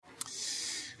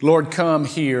Lord, come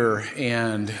here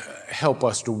and help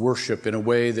us to worship in a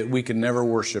way that we can never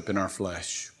worship in our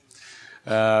flesh.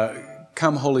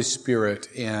 Come, Holy Spirit,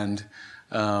 and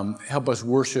help us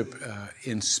worship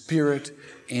in spirit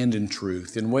and in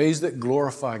truth, in ways that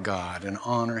glorify God and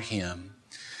honor Him.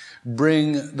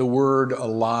 Bring the Word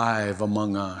alive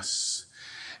among us,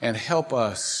 and help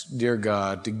us, dear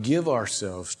God, to give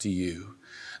ourselves to You,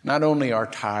 not only our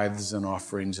tithes and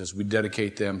offerings as we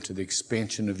dedicate them to the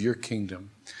expansion of Your kingdom,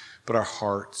 but our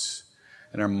hearts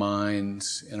and our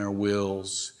minds and our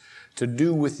wills to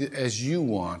do with it as You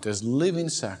want, as living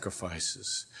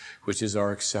sacrifices, which is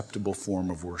our acceptable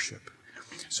form of worship.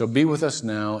 So be with us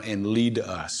now and lead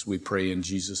us, we pray in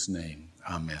Jesus' name.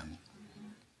 Amen.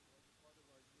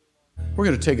 We're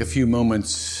going to take a few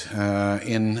moments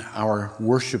in our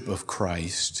worship of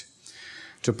Christ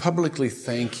to publicly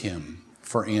thank Him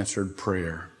for answered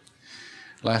prayer.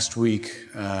 Last week,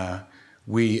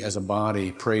 we as a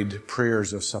body prayed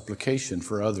prayers of supplication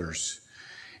for others.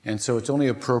 And so it's only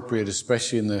appropriate,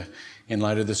 especially in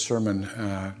light of the sermon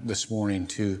this morning,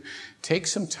 to take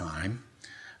some time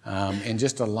and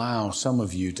just allow some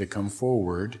of you to come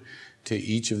forward to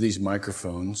each of these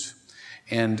microphones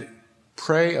and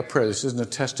pray a prayer. This isn't a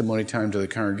testimony time to the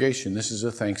congregation. This is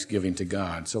a thanksgiving to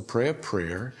God. So pray a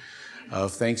prayer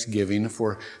of thanksgiving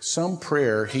for some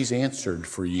prayer He's answered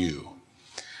for you.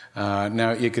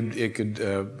 Now, it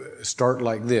could start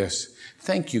like this.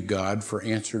 Thank you, God, for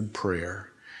answered prayer.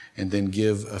 And then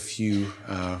give a few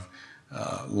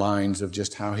lines of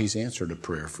just how He's answered a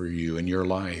prayer for you in your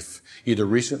life, either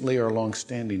recently or a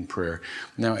long-standing prayer.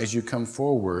 Now, as you come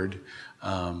forward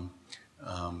and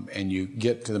you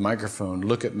get to the microphone,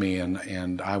 look at me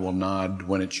and I will nod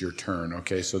when it's your turn,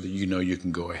 okay, so that you know you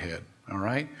can go ahead, all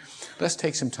right? Let's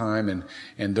take some time,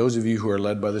 and those of you who are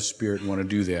led by the Spirit and want to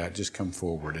do that, just come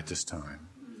forward at this time.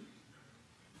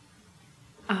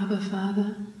 Abba,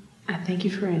 Father, I thank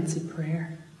You for answered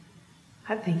prayer.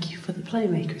 I thank You for the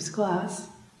Playmakers class,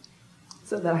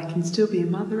 so that I can still be a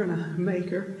mother and a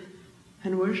homemaker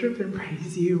and worship and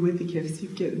praise You with the gifts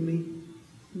You've given me.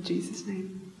 In Jesus'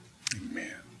 name.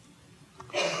 Amen.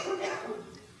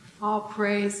 All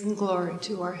praise and glory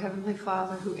to our Heavenly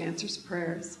Father who answers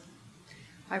prayers.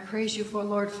 I praise You for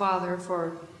Lord Father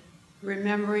for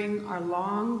remembering our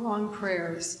long, long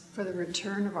prayers for the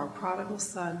return of our prodigal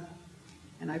son.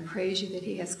 And I praise You that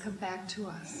he has come back to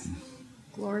us.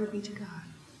 Glory be to God.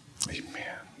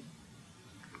 Amen.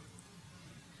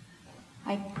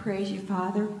 I praise You,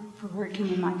 Father, for working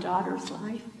in my daughter's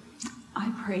life.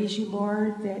 I praise You,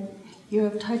 Lord, that You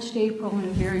have touched April in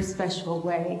a very special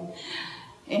way.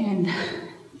 And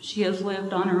she has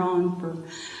lived on her own for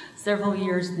several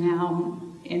years now.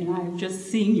 And I've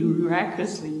just seen You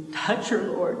miraculously touch her,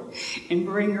 Lord, and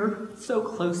bring her so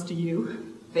close to You.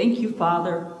 Thank You,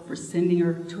 Father, for sending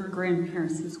her to her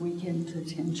grandparents this weekend to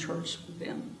attend church with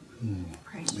them.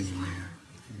 Praise You.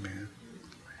 Amen.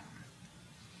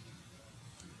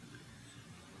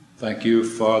 Thank You,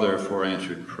 Father, for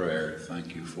answered prayer.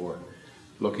 Thank You for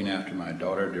looking after my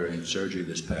daughter during surgery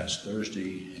this past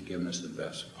Thursday and giving us the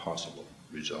best possible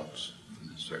results from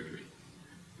the surgery.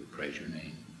 We praise Your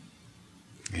name.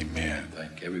 Amen.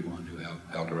 Thank everyone who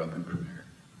held her up in prayer.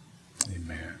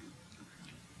 Amen.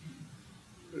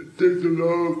 Thank the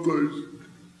Lord for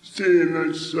seeing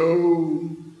us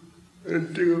soul, and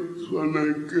thank you for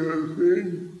my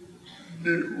girlfriend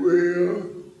did well,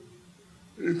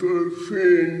 and for a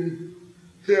friend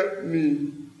helped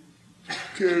me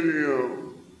carry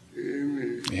on.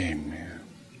 Amen. Amen.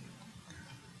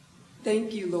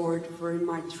 Thank You, Lord, for in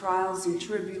my trials and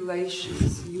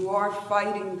tribulations, You are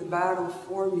fighting the battle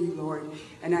for me, Lord,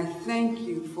 and I thank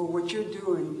You for what You're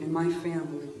doing in my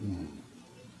family.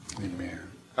 Amen.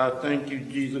 I thank You,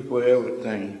 Jesus, for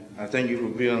everything. I thank You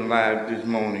for being alive this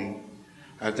morning.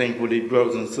 I thank You for these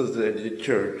brothers and sisters at the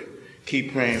church.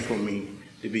 Keep praying for me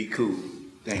to be cool.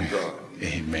 Thank God.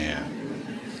 Amen.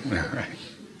 All right.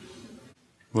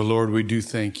 Well, Lord, we do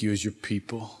thank You as Your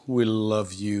people. We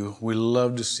love You. We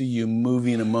love to see You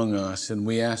moving among us, and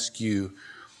we ask You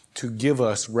to give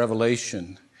us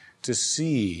revelation to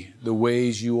see the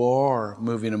ways You are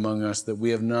moving among us that we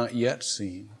have not yet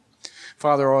seen.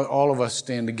 Father, all of us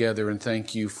stand together and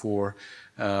thank You for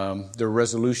the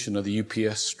resolution of the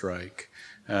UPS strike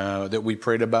that we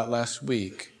prayed about last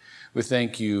week. We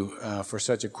thank You for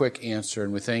such a quick answer,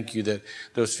 and we thank You that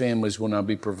those families will now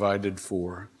be provided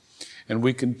for. And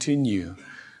we continue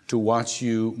to watch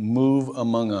You move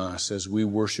among us as we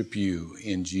worship You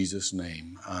in Jesus'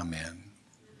 name. Amen.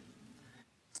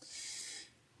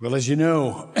 Well, as you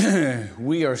know,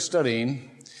 we are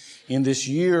studying in this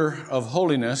year of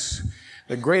holiness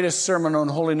the greatest sermon on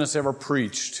holiness ever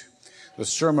preached, the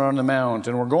Sermon on the Mount,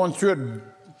 and we're going through it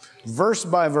verse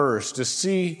by verse to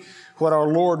see what our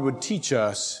Lord would teach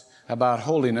us about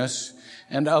holiness.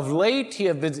 And of late, He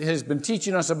has been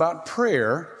teaching us about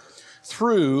prayer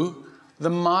through the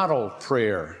model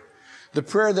prayer, the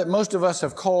prayer that most of us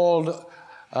have called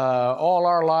all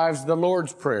our lives the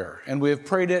Lord's Prayer. And we have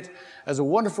prayed it as a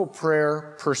wonderful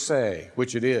prayer per se,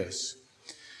 which it is.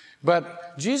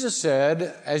 But Jesus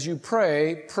said, as you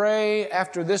pray, pray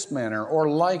after this manner or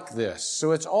like this.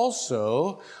 So it's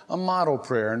also a model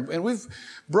prayer. And we've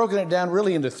broken it down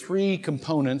really into three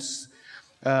components,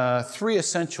 three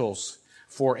essentials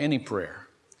for any prayer.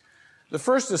 The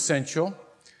first essential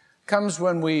comes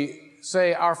when we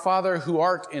say, Our Father who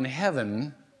art in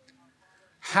heaven,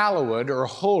 hallowed or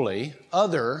holy,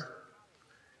 other,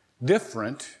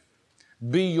 different,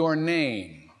 be your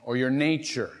name or your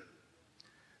nature.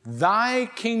 Thy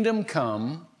kingdom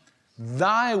come,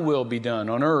 thy will be done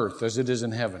on earth as it is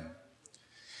in heaven.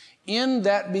 In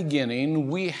that beginning,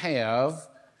 we have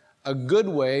a good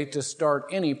way to start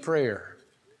any prayer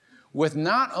with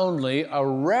not only a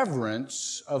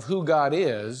reverence of who God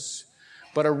is,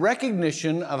 but a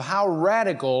recognition of how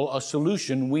radical a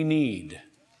solution we need.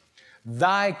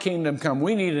 Thy kingdom come.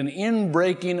 We need an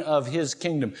inbreaking of His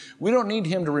kingdom. We don't need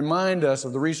Him to remind us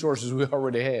of the resources we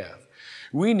already have.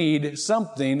 We need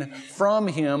something from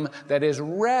Him that is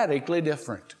radically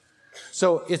different.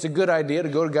 So it's a good idea to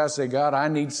go to God and say, God, I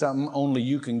need something only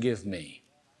you can give me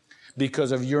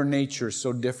because of your nature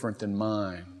so different than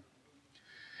mine.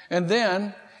 And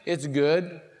then it's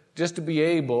good just to be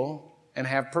able and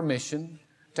have permission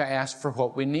to ask for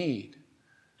what we need.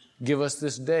 Give us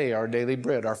this day our daily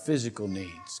bread, our physical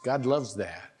needs. God loves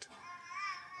that.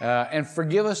 And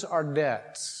forgive us our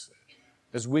debts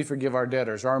as we forgive our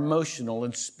debtors, our emotional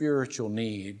and spiritual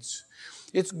needs.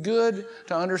 It's good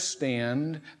to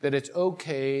understand that it's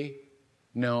okay,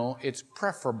 no, it's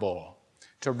preferable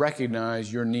to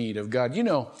recognize your need of God. You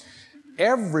know,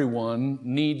 everyone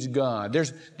needs God.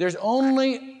 There's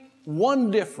only one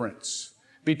difference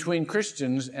between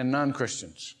Christians and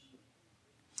non-Christians.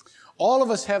 All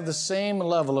of us have the same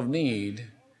level of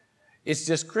need. It's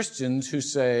just Christians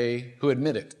who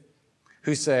admit it,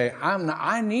 who say,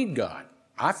 I need God.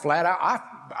 I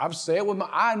say it with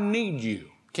I need you.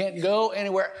 Can't go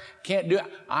anywhere. Can't do it.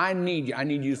 I need you. I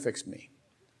need you to fix me.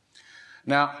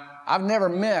 Now, I've never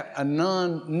met a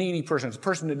non-needy person. It's a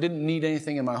person that didn't need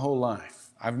anything in my whole life.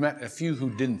 I've met a few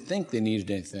who didn't think they needed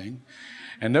anything.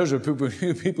 And those are people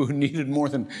who needed more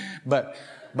than, but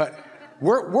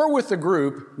we're with the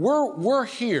group. We're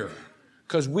here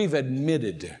because we've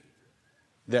admitted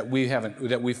that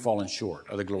we've fallen short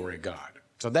of the glory of God.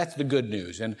 So that's the good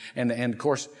news. And of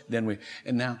course, and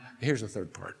now here's the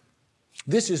third part.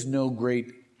 This is no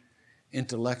great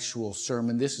intellectual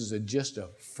sermon. This is just a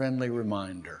friendly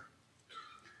reminder.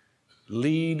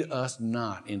 Lead us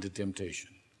not into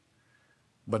temptation,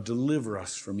 but deliver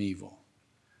us from evil.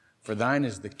 For thine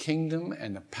is the kingdom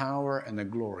and the power and the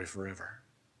glory forever.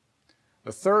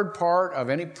 The third part of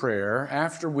any prayer,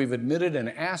 after we've admitted and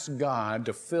asked God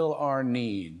to fill our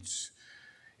needs,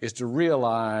 is to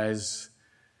realize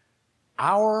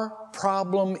our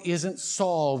problem isn't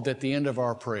solved at the end of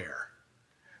our prayer.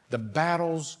 The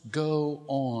battles go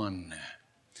on.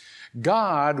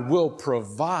 God will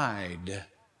provide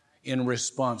in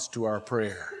response to our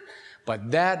prayer.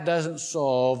 But that doesn't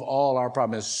solve all our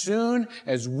problems. As soon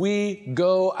as we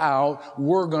go out,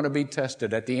 we're going to be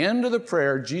tested. At the end of the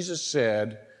prayer, Jesus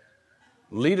said,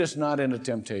 lead us not into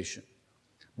temptation,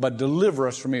 but deliver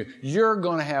us from evil. You're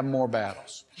going to have more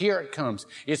battles. Here it comes.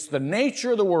 It's the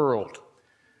nature of the world.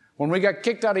 When we got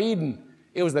kicked out of Eden,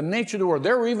 it was the nature of the world.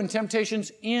 There were even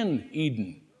temptations in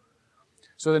Eden.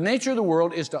 So the nature of the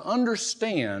world is to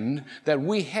understand that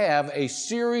we have a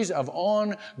series of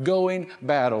ongoing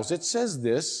battles. It says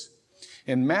this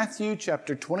in Matthew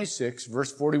chapter 26,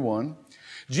 verse 41.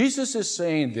 Jesus is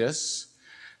saying this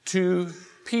to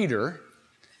Peter.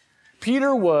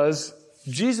 Peter was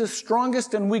Jesus'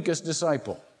 strongest and weakest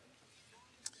disciple.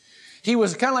 He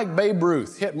was kind of like Babe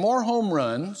Ruth, hit more home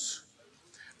runs,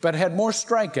 but had more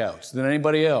strikeouts than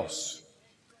anybody else.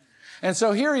 And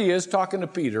so here he is talking to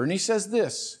Peter, and he says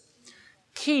this,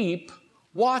 keep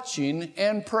watching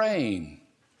and praying,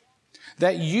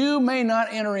 that you may not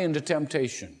enter into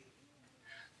temptation.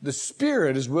 The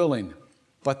spirit is willing,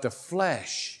 but the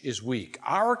flesh is weak.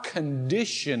 Our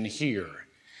condition here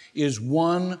is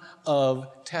one of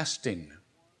testing.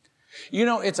 You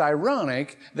know, it's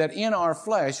ironic that in our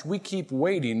flesh, we keep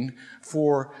waiting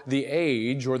for the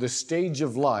age or the stage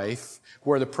of life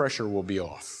where the pressure will be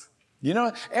off. You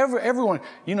know, everyone,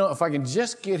 if I can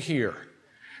just get here,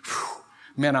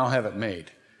 man, I'll have it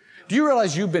made. Do you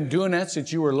realize you've been doing that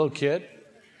since you were a little kid?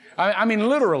 I mean,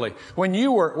 literally, when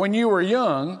you were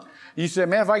young, you said,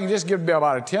 man, if I can just get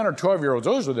about a 10 or 12-year-olds,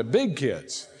 those are the big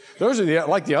kids. Those are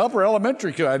like the upper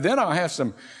elementary kids. Then I'll have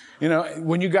some,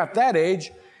 when you got that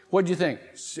age, what'd you think?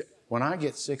 When I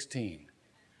get 16,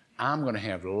 I'm going to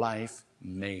have life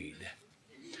made.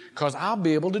 Because I'll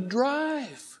be able to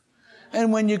drive.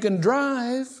 And when you can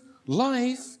drive,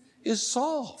 life is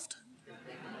solved.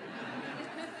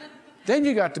 Then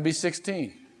you got to be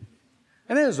 16.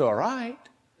 And it was all right.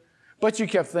 But you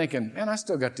kept thinking, man, I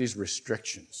still got these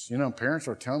restrictions. Parents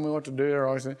are telling me what to do. They're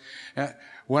always saying,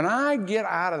 when I get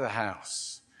out of the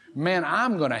house, man,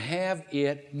 I'm going to have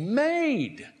it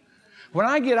made. When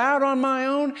I get out on my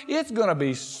own, it's going to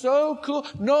be so cool.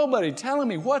 Nobody telling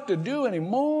me what to do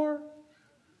anymore.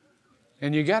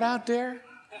 And you got out there.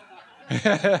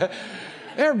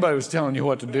 Everybody was telling you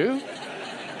what to do.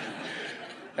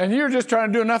 And you were just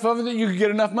trying to do enough of it that you could get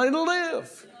enough money to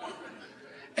live.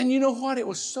 And you know what? It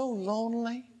was so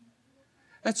lonely.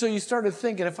 And so you started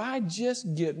thinking, if I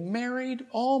just get married,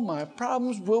 all my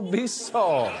problems will be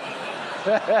solved.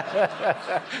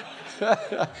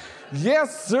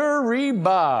 Yes, sirree,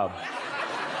 Bob.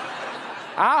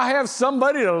 I'll have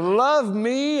somebody to love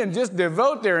me and just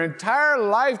devote their entire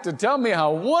life to tell me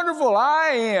how wonderful I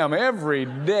am every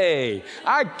day.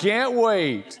 I can't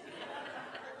wait.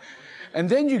 And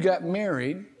then you got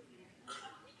married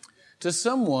to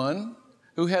someone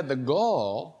who had the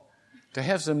gall to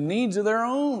have some needs of their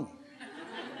own.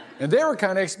 And they were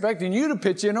kind of expecting you to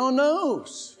pitch in on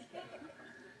those.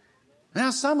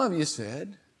 Now, some of you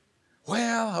said,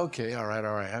 well, okay, all right,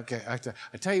 okay.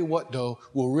 I tell you what, though,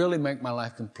 will really make my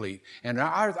life complete. And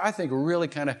I think we'll really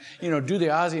kind of, do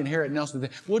the Ozzie and Harriet Nelson thing.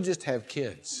 We'll just have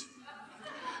kids.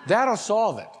 That'll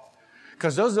solve it.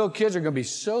 Because those little kids are going to be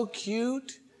so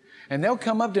cute. And they'll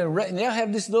come up and they'll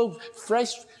have this little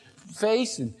fresh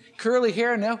face and curly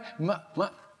hair.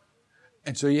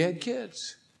 And so you had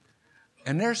kids.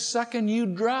 And they're sucking you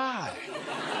dry.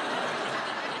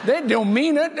 They don't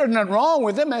mean it. There's nothing wrong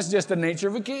with them. That's just the nature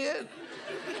of a kid.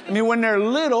 I mean, when they're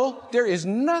little, there is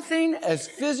nothing as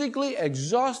physically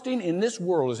exhausting in this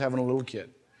world as having a little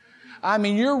kid. I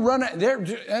mean, you're running.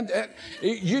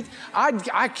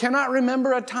 I cannot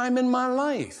remember a time in my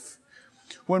life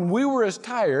when we were as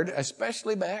tired,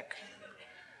 especially back,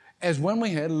 as when we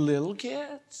had little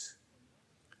kids.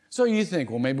 So you think,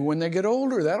 well, maybe when they get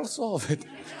older, that'll solve it.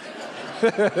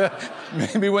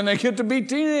 Maybe when they get to be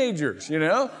teenagers,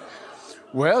 Well,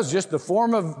 it's just the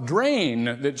form of drain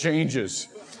that changes.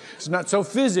 It's not so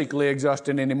physically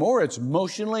exhausting anymore. It's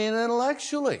emotionally and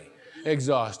intellectually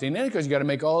exhausting. Because you got to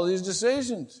make all these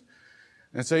decisions.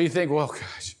 And so you think, well,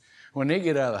 gosh, when they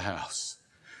get out of the house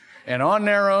and on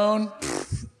their own,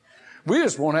 we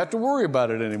just won't have to worry about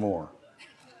it anymore.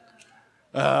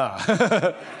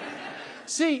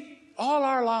 See, all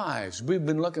our lives, we've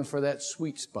been looking for that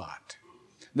sweet spot,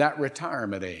 that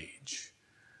retirement age.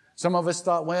 Some of us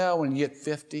thought, well, when you get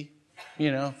 50,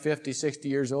 50, 60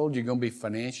 years old, you're going to be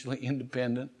financially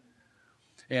independent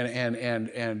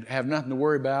and have nothing to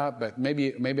worry about, but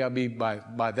maybe I'll be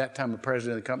by that time a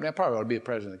president of the company. I probably ought to be a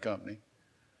president of the company.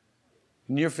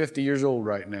 And you're 50 years old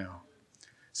right now.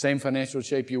 Same financial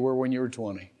shape you were when you were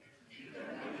 20.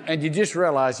 And you just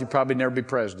realize you'd probably never be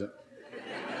president.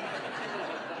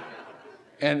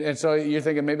 And so you're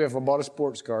thinking, maybe if I bought a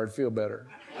sports car, I'd feel better.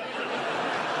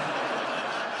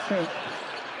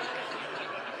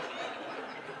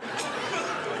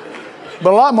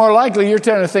 But a lot more likely, you're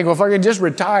trying to think, well, if I could just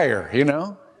retire,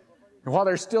 And while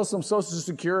there's still some Social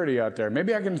Security out there,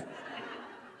 maybe I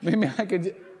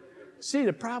could. See,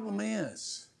 the problem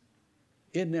is,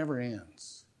 it never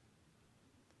ends.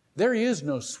 There is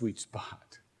no sweet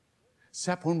spot,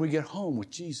 except when we get home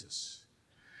with Jesus.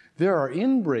 There are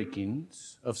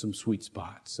inbreakings of some sweet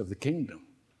spots of the kingdom.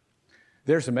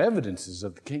 There are some evidences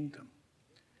of the kingdom.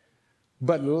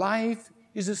 But life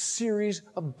is a series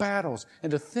of battles.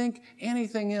 And to think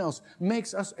anything else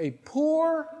makes us a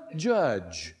poor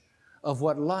judge of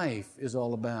what life is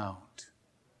all about.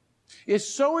 It's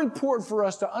so important for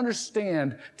us to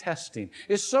understand testing.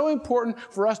 It's so important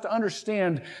for us to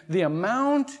understand the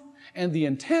amount and the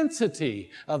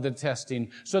intensity of the testing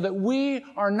so that we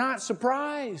are not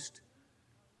surprised.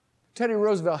 Teddy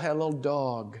Roosevelt had a little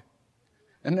dog,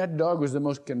 and that dog was the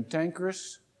most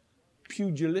cantankerous,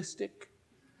 pugilistic.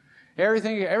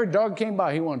 Every dog came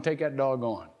by, he wanted to take that dog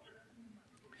on.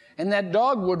 And that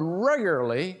dog would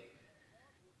regularly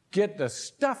get the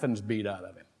stuffings beat out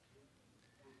of him.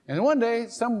 And one day,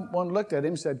 someone looked at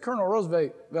him and said, Colonel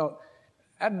Roosevelt, well,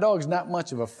 that dog's not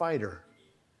much of a fighter.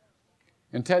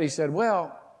 And Teddy said,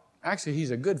 well, Actually,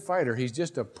 he's a good fighter. He's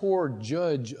just a poor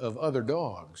judge of other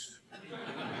dogs.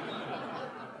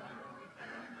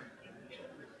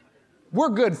 We're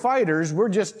good fighters. We're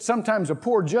just sometimes a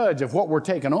poor judge of what we're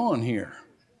taking on here.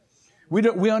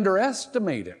 We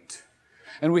underestimate it.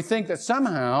 And we think that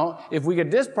somehow, if we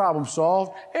get this problem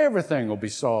solved, everything will be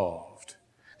solved.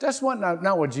 That's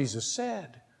not what Jesus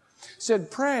said. He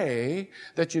said, pray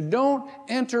that you don't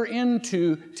enter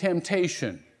into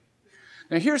temptation.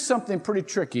 Now, here's something pretty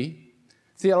tricky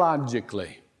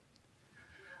theologically.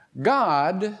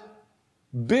 God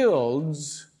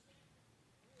builds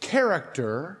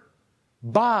character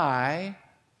by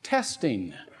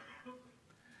testing.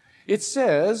 It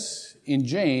says in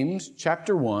James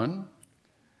chapter 1,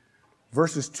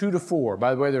 verses 2 to 4.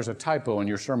 By the way, there's a typo in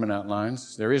your sermon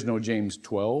outlines. There is no James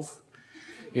 12.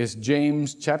 It's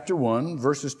James chapter 1,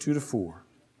 verses 2 to 4.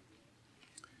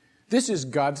 This is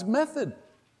God's method.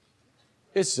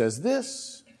 It says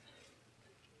this.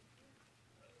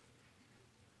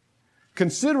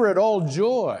 Consider it all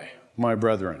joy, my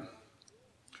brethren,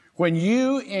 when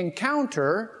you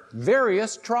encounter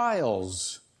various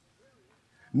trials,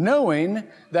 knowing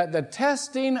that the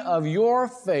testing of your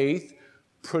faith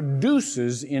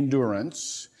produces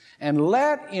endurance, and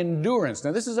let endurance.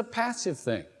 Now, this is a passive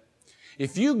thing.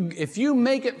 If you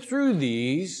make it through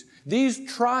these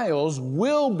trials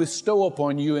will bestow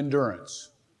upon you endurance.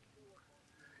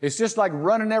 It's just like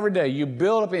running every day. You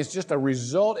build up, it's just a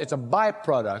result, it's a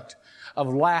byproduct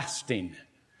of lasting.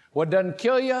 What doesn't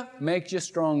kill you makes you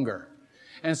stronger.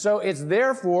 And so it's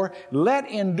therefore, let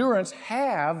endurance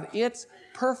have its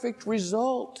perfect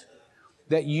result,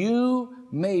 that you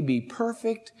may be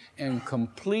perfect and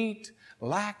complete,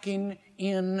 lacking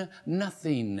in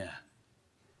nothing.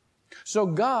 So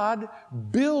God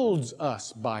builds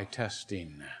us by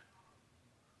testing.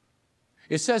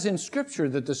 It says in Scripture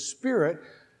that the Spirit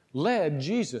led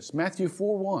Jesus, Matthew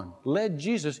 4:1, led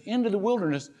Jesus into the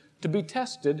wilderness to be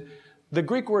tested. The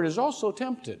Greek word is also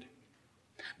tempted.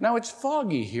 Now it's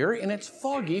foggy here, and it's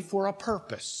foggy for a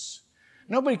purpose.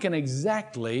 Nobody can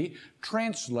exactly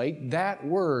translate that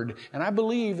word, and I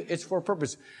believe it's for a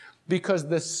purpose, because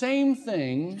the same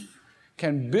thing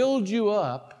can build you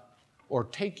up or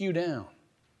take you down.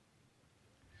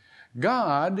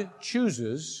 God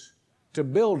chooses to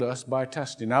build us by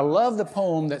testing. I love the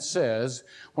poem that says,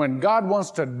 when God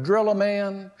wants to drill a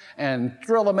man and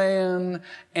thrill a man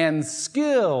and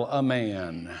skill a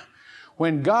man,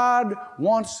 when God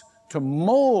wants to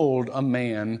mold a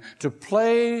man to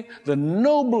play the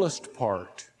noblest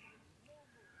part,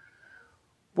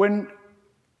 when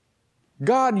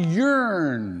God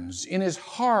yearns in His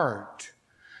heart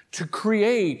to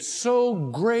create so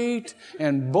great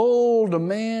and bold a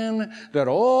man that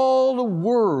all the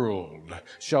world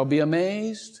shall be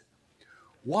amazed,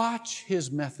 watch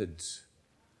His methods,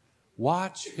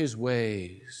 watch His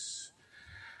ways,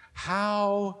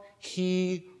 how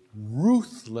He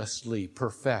ruthlessly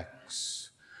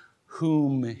perfects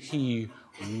whom He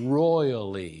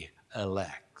royally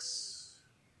elects.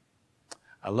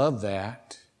 I love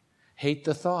that. Hate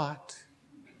the thought,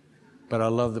 but I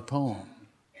love the poem.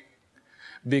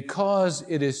 Because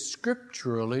it is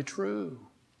scripturally true.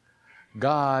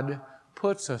 God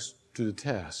puts us to the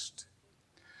test.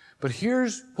 But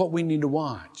here's what we need to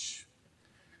watch.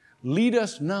 Lead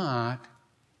us not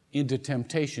into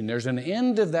temptation. There's an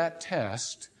end of that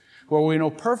test where we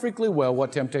know perfectly well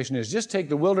what temptation is. Just take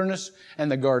the wilderness and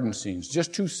the garden scenes,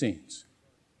 just two scenes.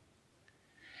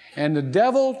 And the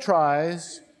devil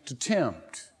tries to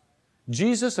tempt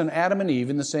Jesus and Adam and Eve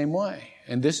in the same way.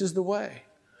 And this is the way.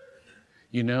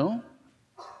 You know,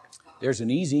 there's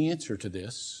an easy answer to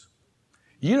this.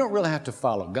 You don't really have to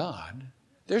follow God.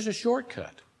 There's a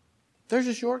shortcut. There's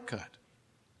a shortcut.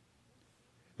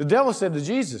 The devil said to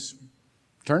Jesus,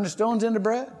 turn the stones into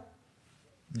bread.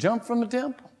 Jump from the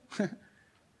temple.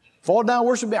 Fall down,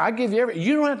 worship me. I give you everything.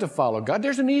 You don't have to follow God.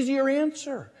 There's an easier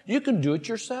answer. You can do it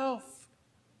yourself.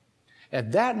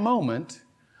 At that moment,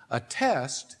 a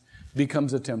test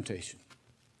becomes a temptation.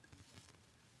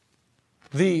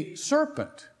 The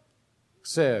serpent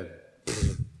said,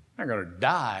 I'm going to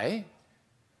die.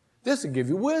 This will give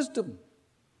you wisdom.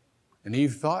 And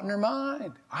Eve thought in her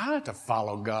mind, I don't have to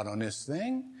follow God on this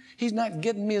thing. He's not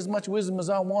getting me as much wisdom as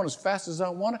I want, as fast as I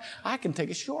want it. I can take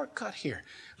a shortcut here.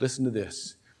 Listen to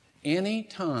this.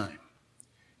 Anytime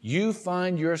you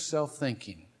find yourself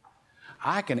thinking,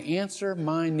 I can answer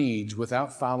my needs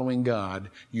without following God,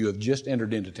 you have just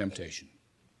entered into temptation.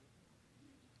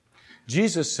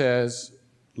 Jesus says,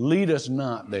 lead us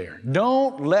not there.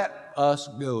 Don't let us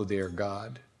go there,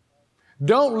 God.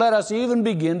 Don't let us even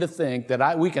begin to think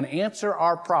that we can answer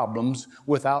our problems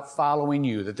without following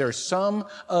you, that there's some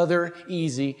other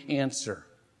easy answer.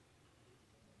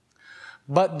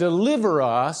 But deliver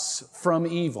us from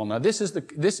evil. Now, this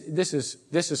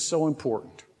is so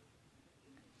important.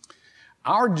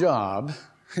 Our job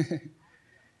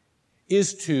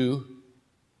is to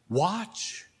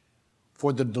watch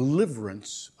for the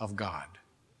deliverance of God.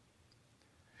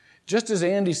 Just as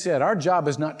Andy said, our job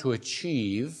is not to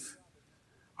achieve.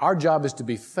 Our job is to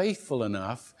be faithful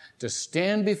enough to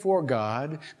stand before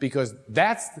God, because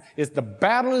the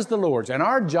battle is the Lord's. And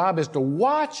our job is to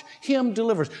watch Him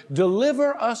deliver us.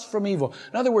 Deliver us from evil.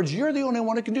 In other words, you're the only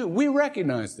one that can do it. We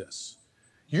recognize this.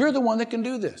 You're the one that can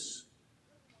do this.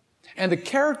 And the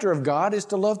character of God is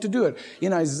to love to do it.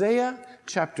 In Isaiah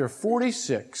chapter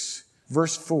 46,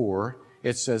 verse 4,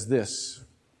 it says this: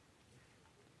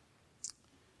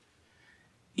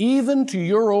 even to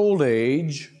your old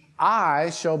age,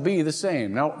 I shall be the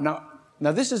same. Now,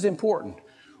 this is important.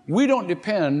 We don't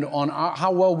depend on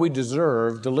how well we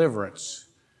deserve deliverance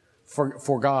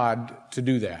for God to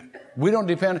do that. We don't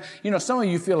depend. Some of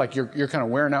you feel like you're kind of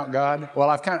wearing out God. Well,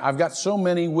 I've got so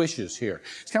many wishes here.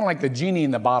 It's kind of like the genie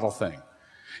in the bottle thing.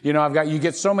 You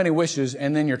get so many wishes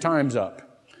and then your time's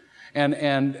up.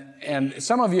 And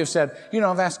some of you have said,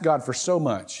 I've asked God for so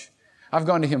much. I've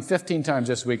gone to Him 15 times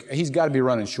this week. He's got to be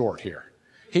running short here.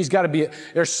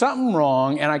 There's something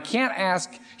wrong, and I can't ask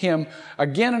Him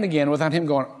again and again without Him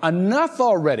going, enough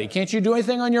already. Can't you do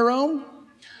anything on your own?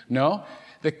 No.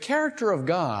 The character of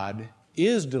God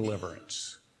is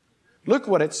deliverance. Look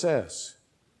what it says.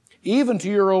 Even to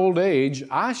your old age,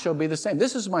 I shall be the same.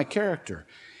 This is my character.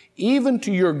 Even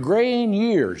to your graying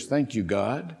years, thank you,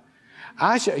 God.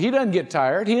 He doesn't get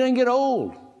tired. He doesn't get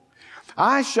old.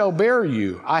 I shall bear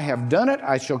you. I have done it.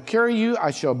 I shall carry you.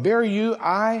 I shall bear you.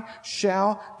 I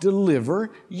shall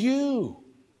deliver you.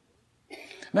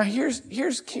 Now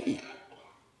here's key.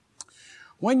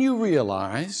 When you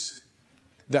realize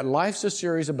that life's a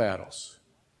series of battles.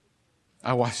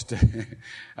 I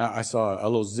saw a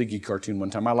little Ziggy cartoon one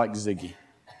time. I like Ziggy.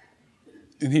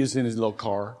 And he was in his little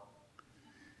car.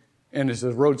 And there's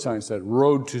a road sign that said,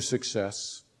 Road to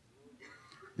Success.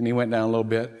 And he went down a little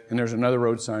bit, and there's another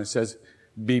road sign that says,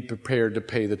 be prepared to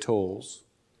pay the tolls.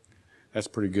 That's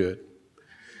pretty good.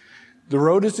 The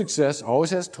road to success always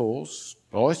has tolls,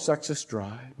 always sucks us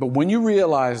dry. But when you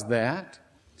realize that,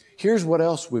 here's what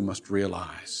else we must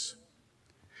realize.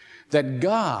 That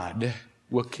God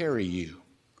will carry you.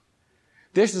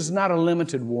 This is not a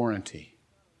limited warranty.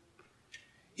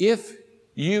 If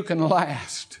you can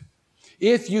last,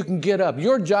 if you can get up,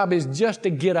 your job is just to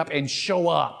get up and show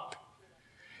up.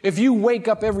 If you wake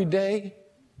up every day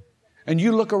and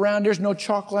you look around, there's no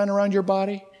chalk line around your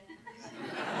body.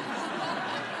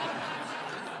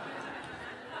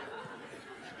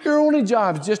 Your only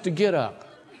job is just to get up.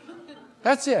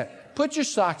 That's it. Put your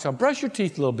socks on. Brush your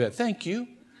teeth a little bit. Thank you.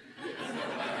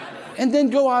 And then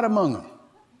go out among them.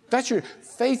 That's your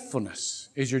faithfulness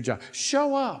is your job.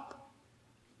 Show up.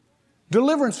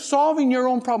 Deliverance, solving your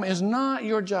own problem is not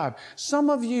your job.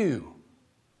 Some of you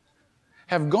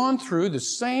have gone through the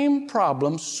same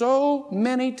problem so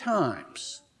many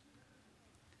times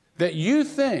that you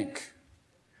think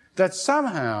that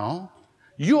somehow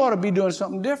you ought to be doing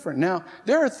something different. Now,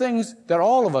 there are things that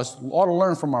all of us ought to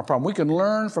learn from our problem. We can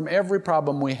learn from every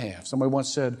problem we have. Somebody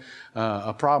once said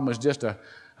a problem is just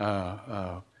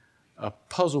a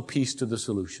puzzle piece to the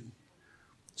solution.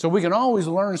 So we can always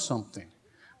learn something.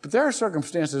 But there are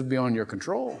circumstances beyond your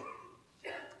control.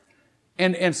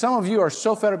 And some of you are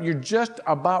so fed up, you're just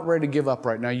about ready to give up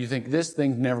right now. You think this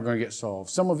thing's never going to get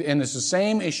solved. And it's the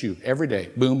same issue every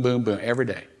day. Boom, boom, boom, every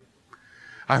day.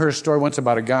 I heard a story once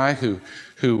about a guy who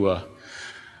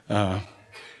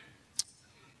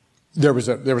there was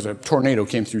a tornado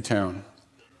came through town.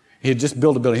 He had just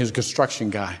built a building. He was a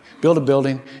construction guy. Built a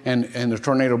building, and the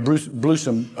tornado blew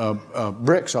some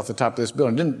bricks off the top of this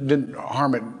building. Didn't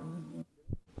harm it.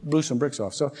 Blew some bricks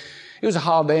off. So it was a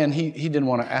holiday, and he didn't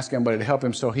want to ask anybody to help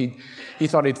him, so he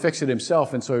thought he'd fix it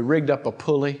himself, and so he rigged up a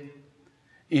pulley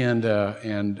and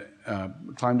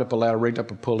climbed up a ladder, rigged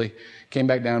up a pulley, came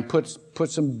back down,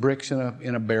 put some bricks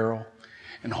in a barrel,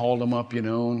 and hauled them up,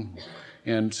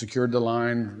 and secured the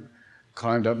line,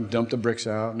 climbed up and dumped the bricks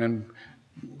out, and then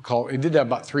he did that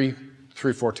about three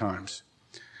or four times.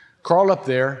 Crawled up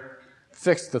there,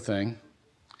 fixed the thing,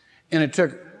 and it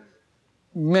took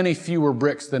many fewer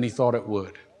bricks than he thought it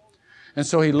would. And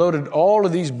so he loaded all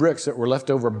of these bricks that were left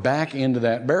over back into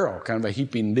that barrel, kind of a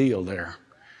heaping deal there.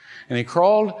 And he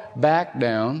crawled back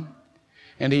down,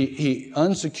 and he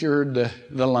unsecured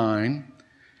the line,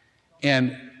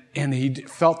 and he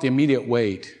felt the immediate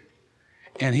weight.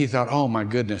 And he thought, oh my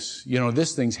goodness,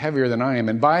 this thing's heavier than I am.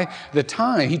 And by the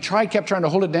time kept trying to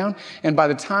hold it down. And by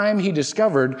the time he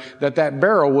discovered that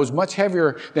barrel was much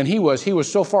heavier than he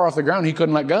was so far off the ground he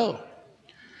couldn't let go.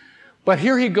 But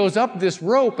here he goes up this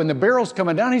rope and the barrel's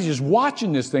coming down. He's just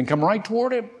watching this thing come right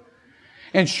toward him.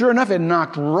 And sure enough, it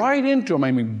knocked right into him.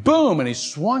 I mean, boom, and he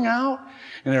swung out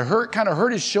and it kind of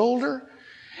hurt his shoulder.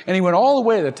 And he went all the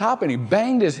way to the top and he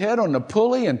banged his head on the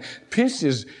pulley and pinched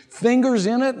his fingers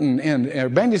in it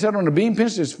and banged his head on the beam,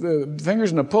 pinched his fingers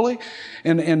in the pulley.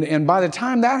 And by the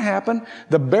time that happened,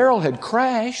 the barrel had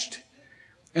crashed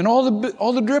and all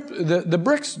the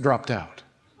bricks dropped out.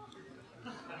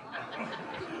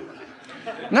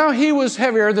 Now he was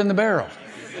heavier than the barrel.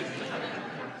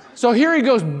 So here he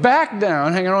goes back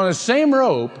down, hanging on the same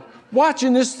rope,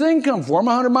 watching this thing come for him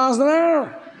 100 miles an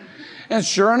hour. And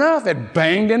sure enough, it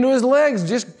banged into his legs,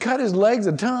 just cut his legs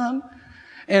a ton.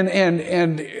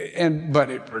 But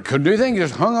it couldn't do anything. He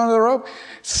just hung onto the rope,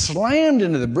 slammed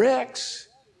into the bricks.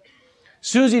 As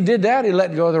soon as he did that, he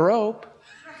let go of the rope.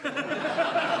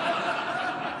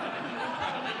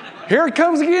 Here it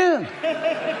comes again.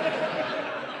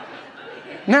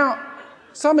 Now,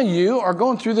 some of you are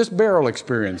going through this barrel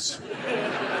experience.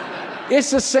 It's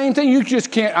the same thing. You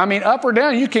just can't, up or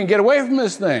down, you can't get away from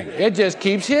this thing. It just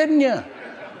keeps hitting you.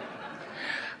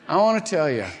 I want to tell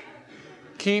you,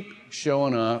 keep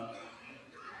showing up.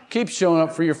 Keep showing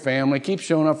up for your family. Keep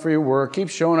showing up for your work. Keep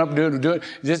showing up, do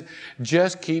it.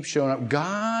 Just keep showing up.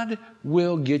 God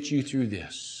will get you through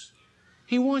this.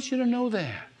 He wants you to know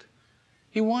that.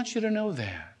 He wants you to know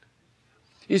that.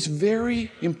 It's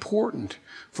very important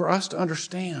for us to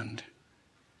understand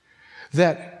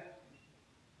that.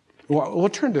 Well, we'll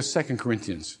turn to 2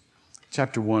 Corinthians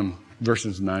chapter 1,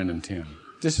 verses 9 and 10.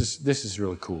 This is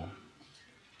really cool.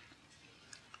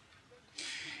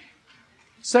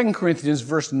 2 Corinthians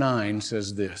verse 9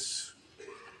 says this.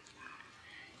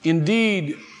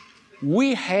 Indeed,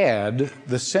 we had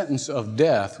the sentence of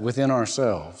death within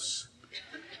ourselves,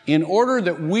 in order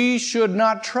that we should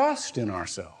not trust in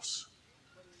ourselves,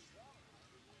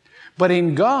 but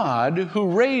in God who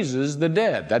raises the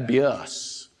dead. That'd be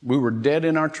us. We were dead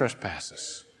in our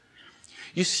trespasses.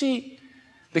 You see,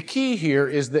 the key here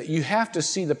is that you have to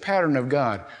see the pattern of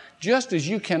God. Just as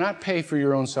you cannot pay for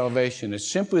your own salvation, it's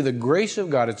simply the grace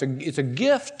of God. It's a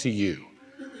gift to you.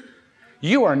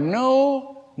 You are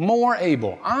no more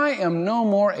able. I am no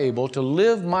more able to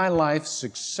live my life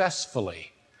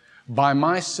successfully by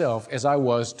myself as I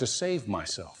was to save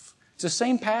myself. It's the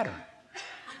same pattern.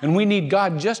 And we need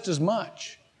God just as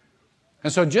much.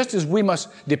 And so just as we must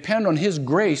depend on His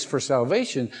grace for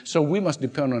salvation, so we must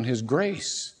depend on His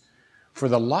grace for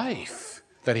the life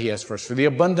that He has for us, for the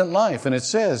abundant life. And it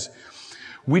says,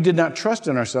 we did not trust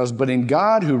in ourselves, but in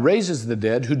God who raises the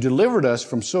dead, who delivered us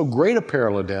from so great a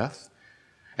peril of death,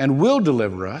 and will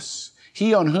deliver us,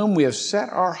 He on whom we have set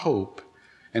our hope,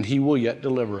 and He will yet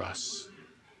deliver us.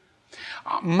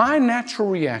 My natural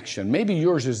reaction, maybe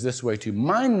yours is this way too,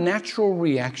 my natural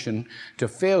reaction to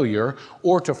failure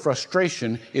or to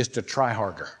frustration is to try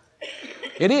harder.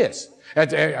 It is.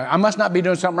 I must not be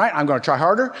doing something right. I'm going to try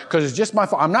harder because it's just my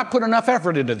fault. I'm not putting enough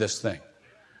effort into this thing.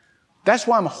 That's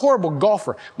why I'm a horrible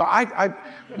golfer. But I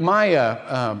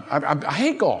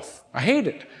hate golf. I hate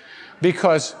it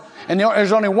because,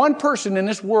 there's only one person in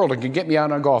this world that can get me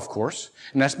out on a golf course,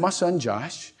 and that's my son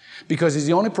Josh, because he's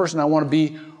the only person I want to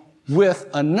be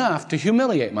with enough to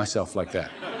humiliate myself like that.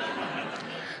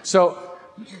 So,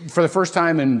 for the first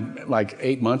time in like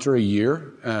 8 months or a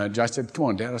year, Josh said, come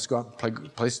on, Dad, let's go out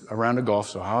and play a round of golf.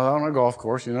 So I was on a golf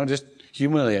course, just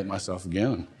humiliate myself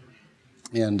again.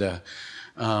 And,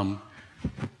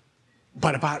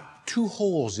 but about 2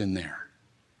 holes in there,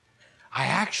 I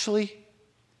actually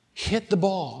hit the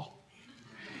ball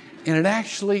and it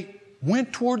actually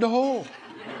went toward the hole.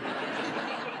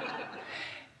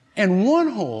 And 1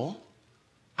 hole,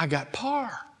 I got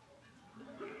par.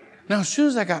 Now, as soon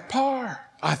as I got par,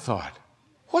 I thought,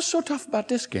 what's so tough about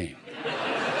this game?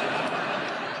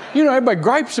 Everybody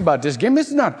gripes about this game.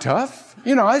 It's not tough.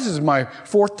 This is my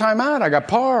 4th time out. I got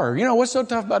par. What's so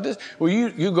tough about this? Well,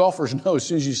 you golfers know as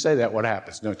soon as you say that what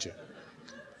happens, don't you?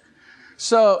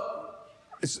 So,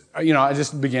 I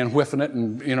just began whiffing it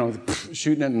and,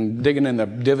 shooting it and digging in the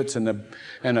divots and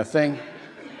the thing.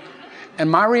 And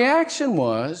my reaction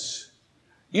was,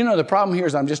 the problem here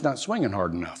is I'm just not swinging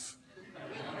hard enough.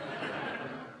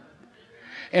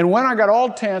 And when I got all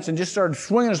tense and just started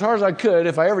swinging as hard as I could,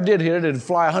 if I ever did hit it, it'd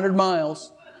fly 100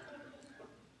 miles.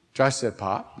 Josh said,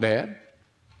 Pop, Dad,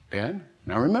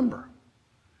 now remember,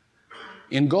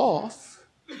 in golf,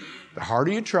 the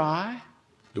harder you try,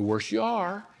 the worse you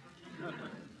are.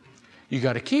 You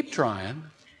got to keep trying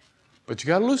But you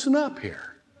got to loosen up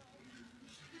here.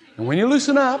 And when you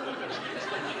loosen up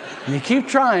and you keep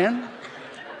trying,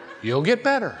 you'll get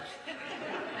better.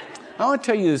 I want to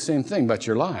tell you the same thing about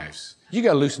your lives. You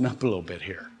got to loosen up a little bit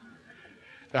here.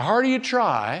 The harder you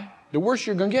try, the worse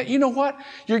you're going to get. You know what?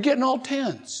 You're getting all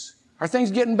tense. Are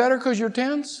things getting better because you're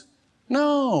tense?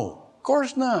 No, of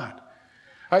course not.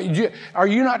 Are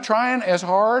you not trying as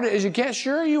hard as you can?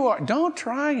 Sure you are. Don't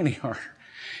try any harder.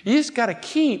 You just got to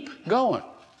keep going.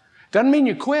 Doesn't mean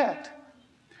you quit,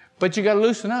 but you got to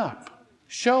loosen up,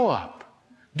 show up,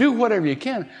 do whatever you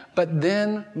can, but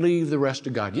then leave the rest to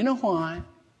God. You know why?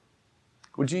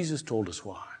 Well, Jesus told us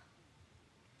why.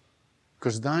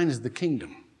 Because thine is the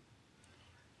kingdom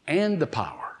and the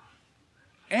power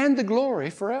and the glory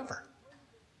forever.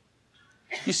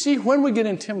 You see, when we get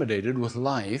intimidated with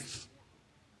life,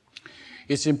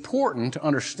 it's important to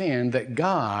understand that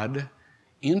God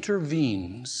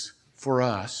intervenes for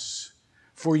us,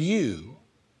 for you,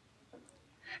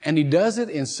 and He does it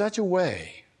in such a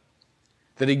way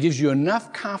that He gives you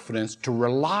enough confidence to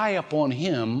rely upon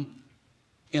Him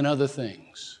in other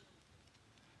things.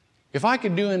 If I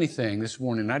could do anything this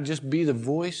morning, I'd just be the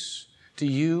voice to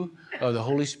you of the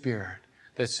Holy Spirit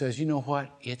that says, you know what?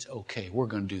 It's okay. We're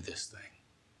going to do this thing.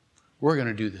 We're going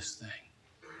to do this thing.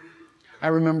 I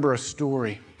remember a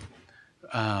story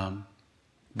about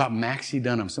Maxie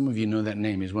Dunham. Some of you know that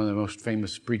name. He's one of the most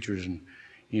famous preachers in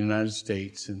the United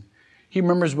States. And he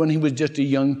remembers when he was just a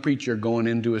young preacher going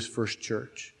into his first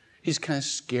church. He's kind of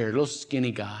scared, a little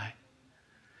skinny guy.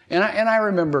 And I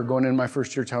remember going into my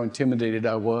first church how intimidated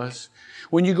I was.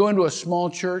 When you go into a small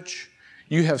church,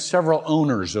 you have several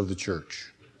owners of the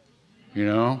church. You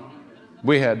know?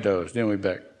 We had those, didn't we,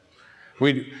 Beck?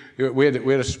 We had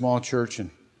a small church, and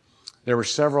there were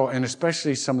several, and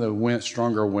especially some of the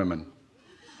stronger women.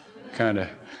 Kind of.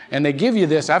 And they give you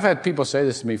this. I've had people say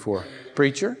this to me before.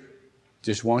 Preacher,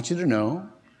 just want you to know,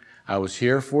 I was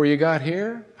here before you got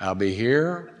here. I'll be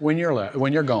here when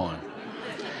you're gone.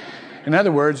 In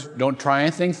other words, don't try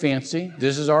anything fancy.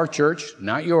 This is our church,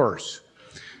 not yours.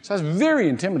 So I was very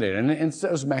intimidated. And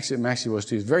that was Maxie was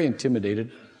too. He was very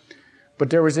intimidated. But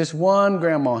there was this one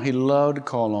grandma he loved to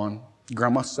call on.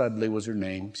 Grandma Sudley was her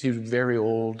name. She was a very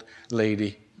old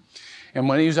lady. And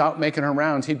when he was out making her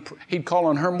rounds, he'd call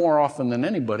on her more often than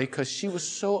anybody because she was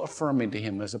so affirming to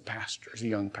him as a pastor, as a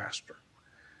young pastor.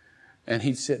 And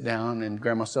he'd sit down, and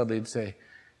Grandma Sudley would say,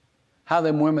 how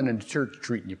them women in the church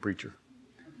treating you, preacher?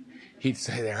 He'd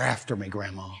say, they're after me,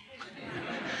 Grandma.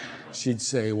 She'd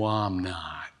say, well, I'm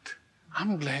not.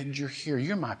 I'm glad you're here.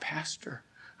 You're my pastor.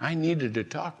 I needed to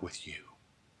talk with you.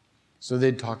 So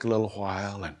they'd talk a little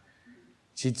while, and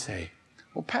she'd say,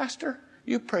 well, Pastor,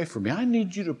 you pray for me. I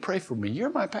need you to pray for me.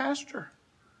 You're my pastor.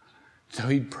 So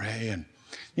he'd pray and,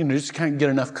 just kind of get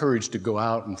enough courage to go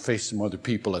out and face some other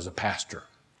people as a pastor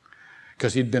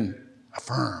because he'd been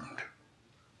affirmed.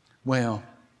 Well,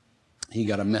 he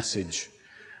got a message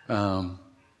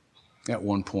at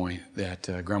one point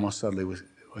that Grandma Sudley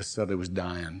was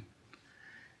dying.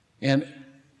 And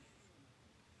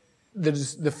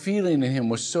the feeling in him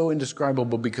was so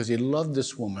indescribable because he loved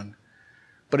this woman.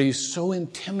 But he was so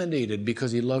intimidated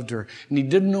because he loved her. And he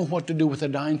didn't know what to do with a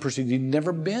dying person. He'd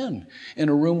never been in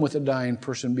a room with a dying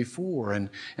person before. And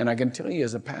I can tell you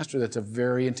as a pastor, that's a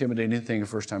very intimidating thing the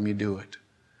first time you do it.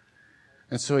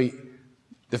 And so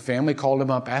the family called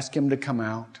him up, asked him to come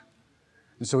out.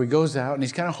 And so he goes out, and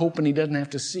he's kind of hoping he doesn't have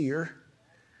to see her.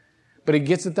 But he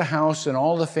gets at the house, and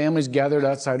all the family's gathered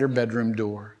outside her bedroom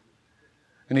door.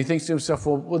 And he thinks to himself,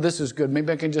 well, this is good.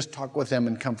 Maybe I can just talk with them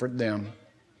and comfort them.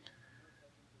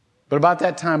 But about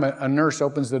that time, a nurse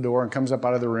opens the door and comes out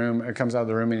of the room,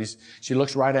 and she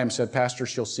looks right at him and said, Pastor,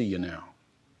 she'll see you now.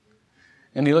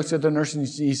 And he looks at the nurse and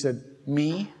he said,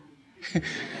 me?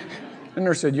 The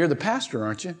nurse said, you're the pastor,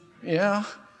 aren't you? Yeah.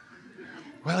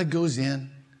 Well, he goes in,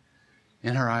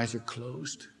 and her eyes are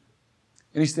closed.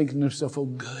 And he's thinking to himself, oh,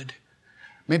 good.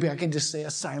 Maybe I can just say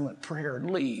a silent prayer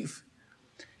and leave.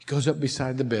 He goes up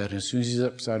beside the bed, and as soon as he's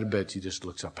up beside the bed, she just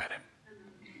looks up at him.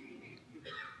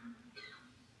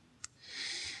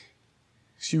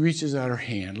 She reaches out her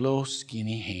hand, little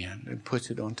skinny hand, and puts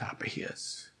it on top of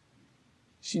his.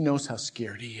 She knows how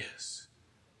scared he is.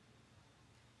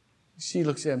 She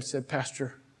looks at him and said,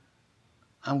 Pastor,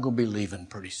 I'm going to be leaving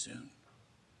pretty soon.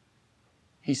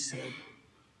 He said,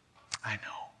 I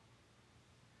know.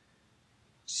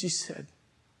 She said,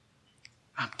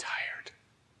 I'm tired.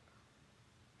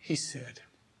 He said,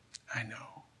 I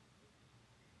know.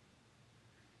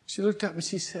 She looked up and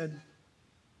she said,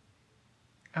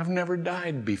 I've never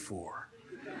died before.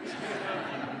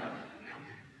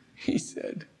 He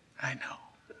said, I know.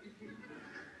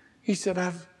 He said,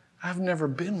 I've I've never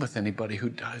been with anybody who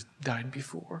died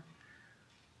before.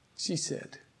 She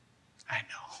said, I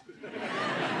know.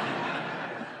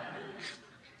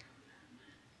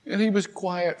 And he was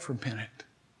quiet for a minute.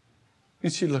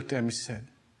 And she looked at him and said,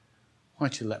 why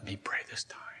don't you let me pray this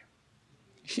time?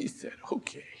 He said,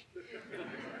 okay.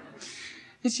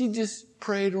 And she just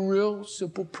prayed a real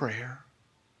simple prayer.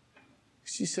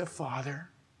 She said, Father,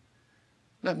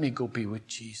 let me go be with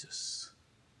Jesus.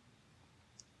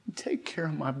 Take care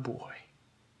of my boy.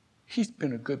 He's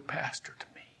been a good pastor to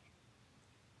me.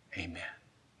 Amen.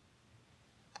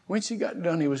 When she got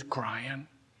done, he was crying.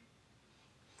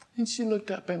 And she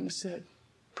looked up at him and said,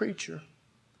 Preacher,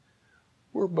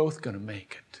 we're both going to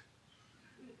make it.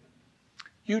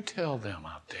 You tell them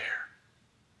out there,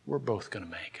 we're both going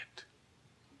to make it.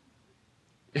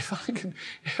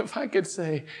 If I could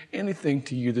say anything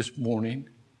to you this morning,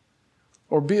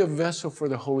 or be a vessel for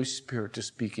the Holy Spirit to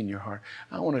speak in your heart,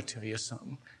 I want to tell you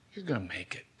something. You're going to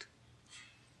make it.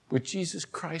 With Jesus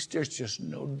Christ, there's just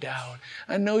no doubt.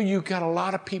 I know you've got a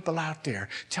lot of people out there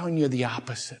telling you the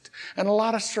opposite, and a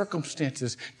lot of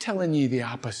circumstances telling you the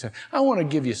opposite. I want to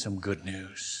give you some good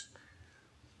news.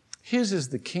 His is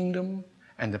the kingdom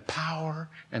and the power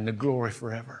and the glory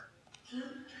forever.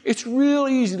 It's real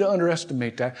easy to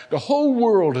underestimate that. The whole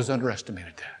world has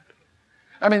underestimated that.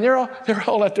 I mean, they're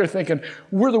all out there thinking,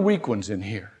 we're the weak ones in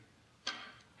here.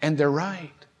 And they're right.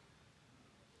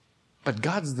 But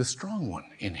God's the strong one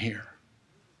in here.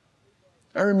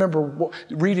 I remember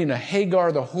reading a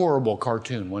Hagar the Horrible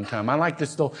cartoon one time. I like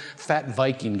this little fat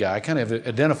Viking guy. I kind of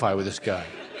identify with this guy.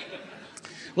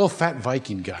 Little fat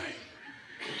Viking guy.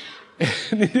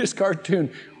 And in this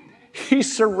cartoon,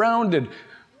 he's surrounded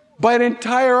by an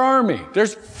entire army.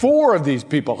 There's 4 of these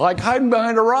people, like hiding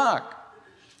behind a rock.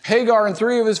 Hagar and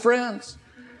 3 of his friends.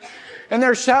 And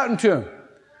they're shouting to him,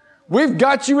 we've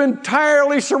got you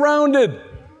entirely surrounded.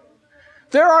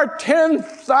 There are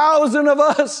 10,000 of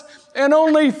us and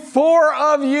only 4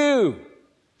 of you.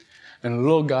 And a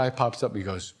little guy pops up and he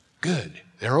goes, good,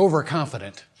 they're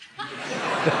overconfident.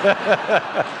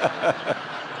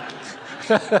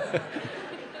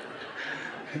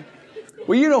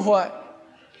 Well, you know what?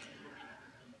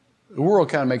 The world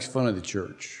kind of makes fun of the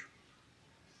church,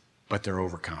 but they're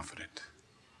overconfident.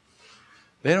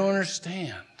 They don't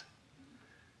understand.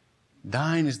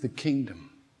 Thine is the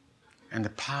kingdom and the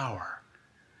power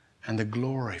and the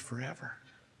glory forever.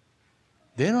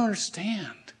 They don't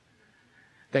understand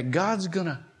that God's going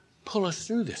to pull us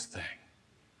through this thing.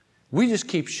 We just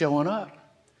keep showing up.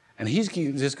 And He's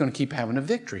just going to keep having a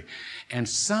victory. And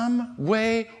some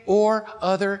way or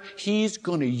other, He's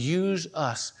going to use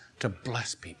us to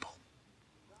bless people.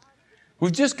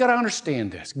 We've just got to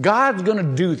understand this. God's going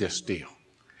to do this deal.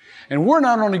 And we're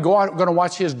not only going to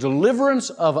watch His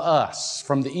deliverance of us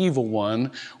from the evil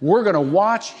one, we're going to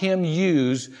watch Him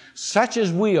use such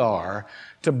as we are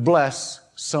to bless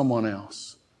someone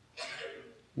else.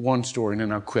 One story, and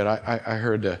then I'll quit. I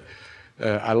heard,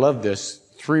 I love this.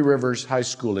 Three Rivers High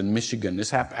School in Michigan.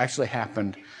 This actually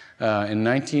happened in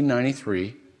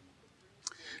 1993,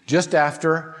 just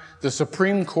after the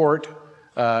Supreme Court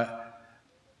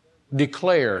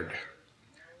declared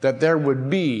that there would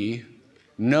be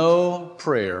no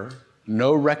prayer,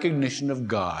 no recognition of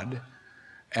God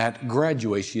at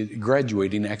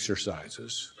graduating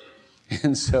exercises.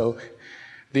 And so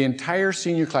the entire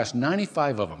senior class,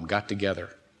 95 of them, got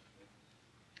together,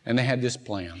 and they had this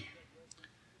plan.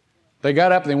 They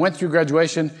got up, they went through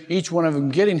graduation, each one of them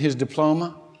getting his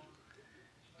diploma.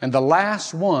 And the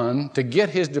last one to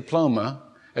get his diploma,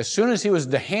 as soon as he was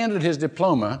handed his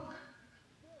diploma,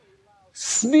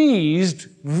 sneezed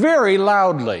very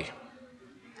loudly.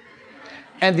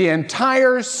 And the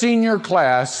entire senior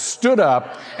class stood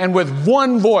up and with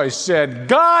one voice said,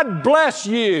 "God bless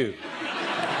you."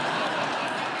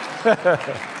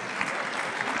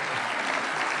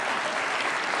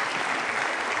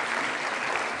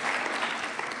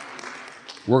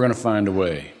 We're going to find a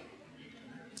way.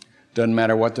 Doesn't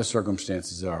matter what the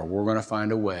circumstances are. We're going to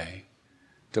find a way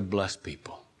to bless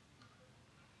people.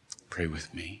 Pray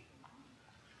with me.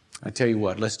 I tell you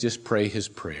what, let's just pray His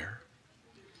prayer.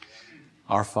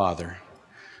 Our Father,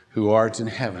 who art in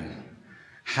heaven,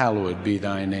 hallowed be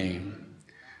Thy name.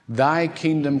 Thy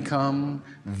kingdom come,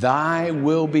 Thy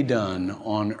will be done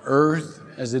on earth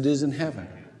as it is in heaven.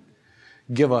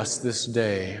 Give us this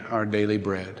day our daily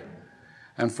bread.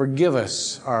 And forgive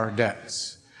us our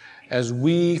debts as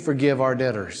we forgive our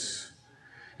debtors.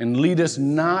 And lead us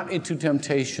not into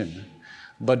temptation,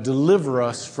 but deliver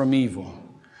us from evil.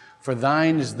 For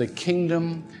Thine is the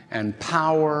kingdom and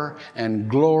power and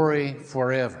glory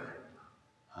forever.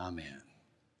 Amen.